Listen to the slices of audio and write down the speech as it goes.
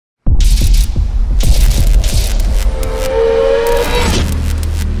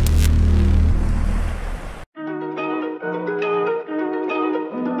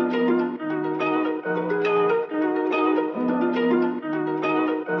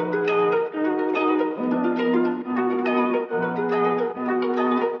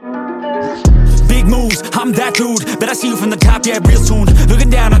I'm that dude, bet I see you from the top, yeah, real soon. Looking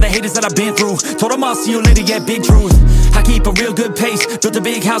down on the haters that I've been through. Told them I'll see you later, yeah, big truth. I keep a real good pace, built a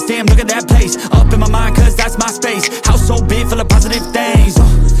big house, damn, look at that place. Up in my mind, cause that's my space. House so big, full of positive things.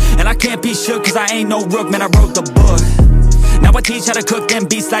 And I can't be shook, cause I ain't no rook, man, I wrote the book. Now I teach how to cook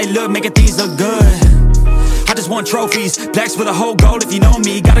them beats like, look, making things look good. I just want trophies, blacks with a whole goal if you know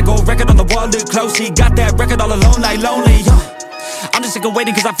me. Got a gold record on the wall, look closely. Got that record all alone like lonely. I'm just sick of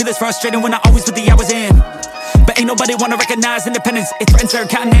waiting cause I feel it's frustrating when I always put the hours in. But ain't nobody wanna recognize independence, it threatens their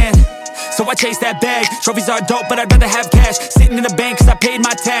continent. So I chase that bag, trophies are dope but I'd rather have cash. Sitting in the bank cause I paid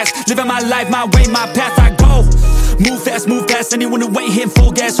my tax. Living my life, my way, my path, I go. Move fast, anyone who ain't hitting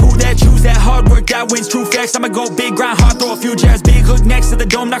full gas. Who that, choose that, hard work, that wins, true facts. I'ma go big, grind hard, throw a few jabs. Big hook next to the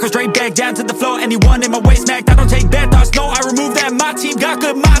dome, knock her straight back down to the floor. Anyone in my way smacked, I don't take bad thoughts, no, I remove that. My team got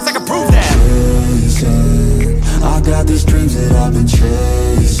good minds, I can prove that. Chasing, I got these dreams that I've been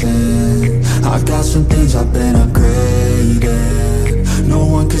chasing. I got some things I've been upgrading. No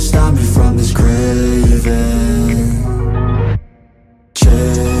one can stop me from this craving.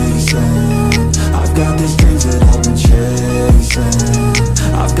 Chasing, I've got these dreams that I've been chasing.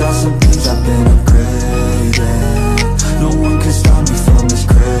 I've got some things I've been upgrading. No one can stop me from this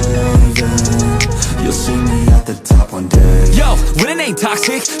craving. You'll see me at the top one day. Yo, winning ain't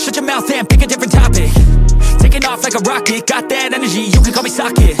toxic, shut your mouth and pick a different topic. Taking off like a rocket, got that energy, you can call me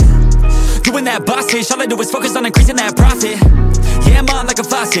socket. Doing that boss-ish, all I do is focus on increasing that profit. Yeah, I'm on like a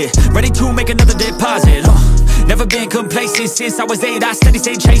faucet, ready to make another deposit. Never been complacent, since I was 8, I steady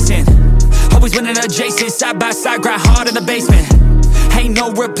stay chasing. Always winning adjacent, side by side, grind hard in the basement. Ain't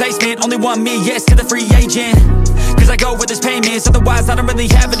no replacement, only one me, yes, to the free agent. Cause I go with this payments, otherwise I don't really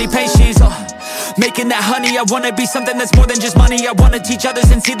have any patience. Making that honey, I wanna be something that's more than just money. I wanna teach others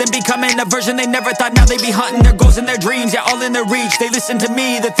and see them becoming a version they never thought. Now they be hunting their goals and their dreams, yeah, all in their reach. They listen to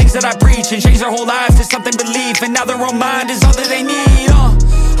me, the things that I preach, and change their whole lives to something belief. And now their own mind is all that they need.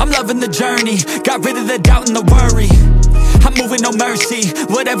 I'm loving the journey, got rid of the doubt and the worry. I'm moving no mercy,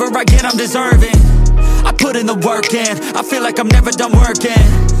 whatever I get I'm deserving. I put in the work in, I feel like I'm never done working.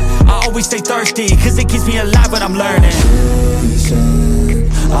 I always stay thirsty, cause it keeps me alive when I'm learning.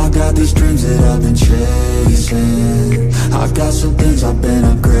 Chasing, I got these dreams that I've been chasing. I got some things I've been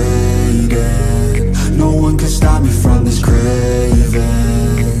upgrading. No one can stop me from this craving.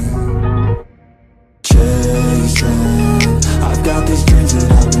 Chasing, I've got these dreams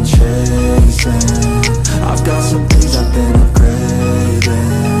that I've been chasing. I've got some things I've been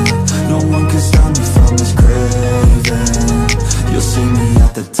upgrading. No one can stop me from this craving. You'll see me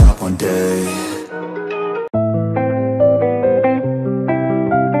at the top one day.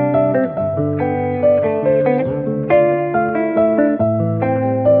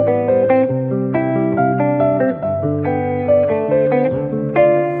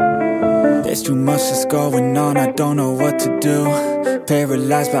 There's too much that's going on, I don't know what to do.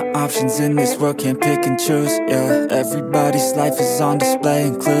 Paralyzed by options in this world, can't pick and choose. Yeah, everybody's life is on display,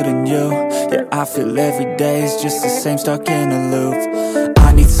 including you. Yeah, I feel every day is just the same, stuck in a loop.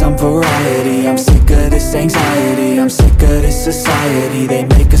 I need some variety, I'm sick of this anxiety. I'm sick of this society, they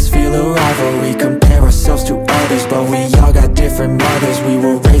make us feel a rivalry. Compare ourselves to others, but we all got different mothers. We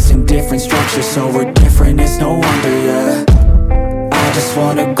were raised in different structures, so we're different, it's no wonder, yeah. I just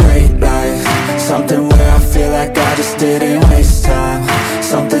want a great life, something where I feel like I just didn't waste time.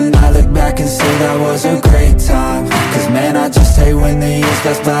 Something I look back and say that was a great time. Cause man, I just hate when the years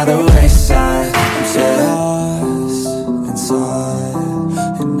pass by the wayside. I'm so lost inside,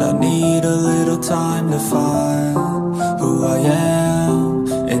 and I need a little time to find who I am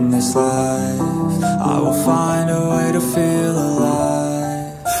in this life. I will find a way to feel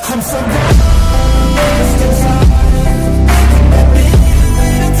alive. I'm so lost inside.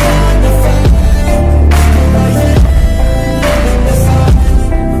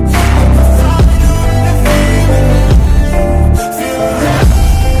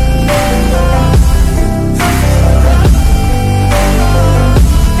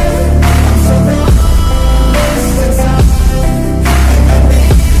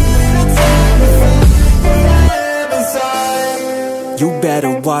 You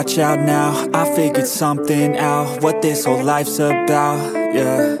better watch out now, I figured something out, what this whole life's about,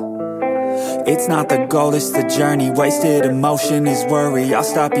 yeah. It's not the goal, it's the journey, wasted emotion is worry. I'll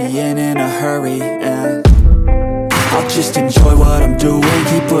stop being in a hurry, and I'll just enjoy what I'm doing.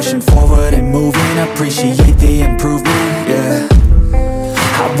 Keep pushing forward and moving, appreciate the improvement, yeah.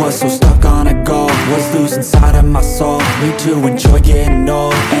 I was so stuck on a goal, was losing sight of my soul. Need to enjoy getting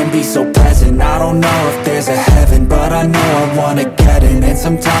old and be so present. I don't know if there's a heaven, but I know I wanna get in. And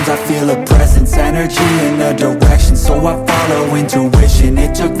sometimes I feel a presence, energy in a direction, so I follow intuition.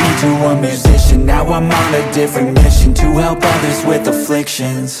 It took me to a musician, now I'm on a different mission, to help others with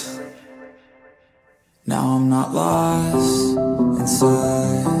afflictions. Now I'm not lost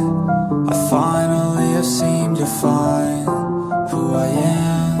inside, I finally have seemed to find who I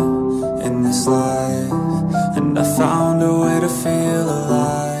am in this life, and I found a way to feel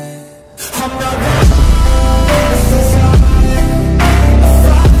alive. I'm not lost inside, I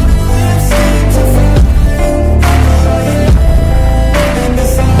finally have seemed to find who I am in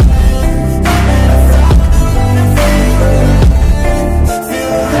this life, and I found a way to feel alive,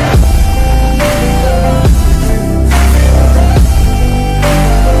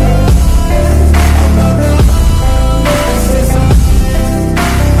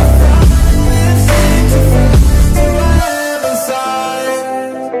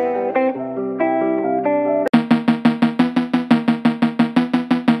 feel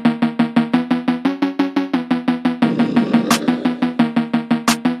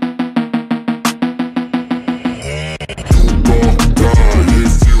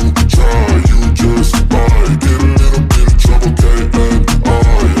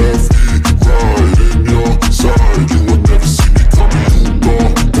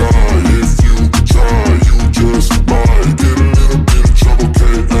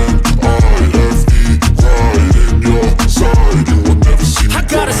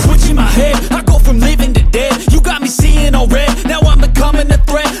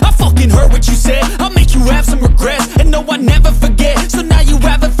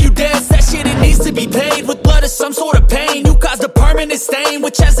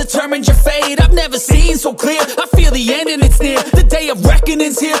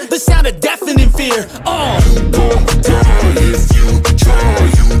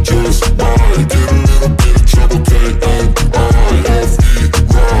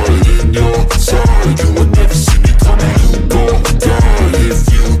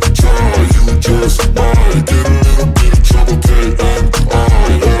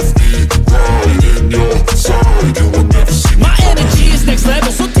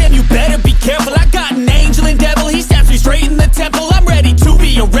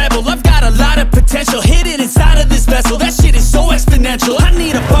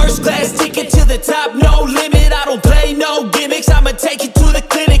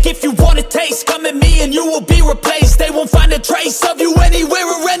Come at me and you will be replaced.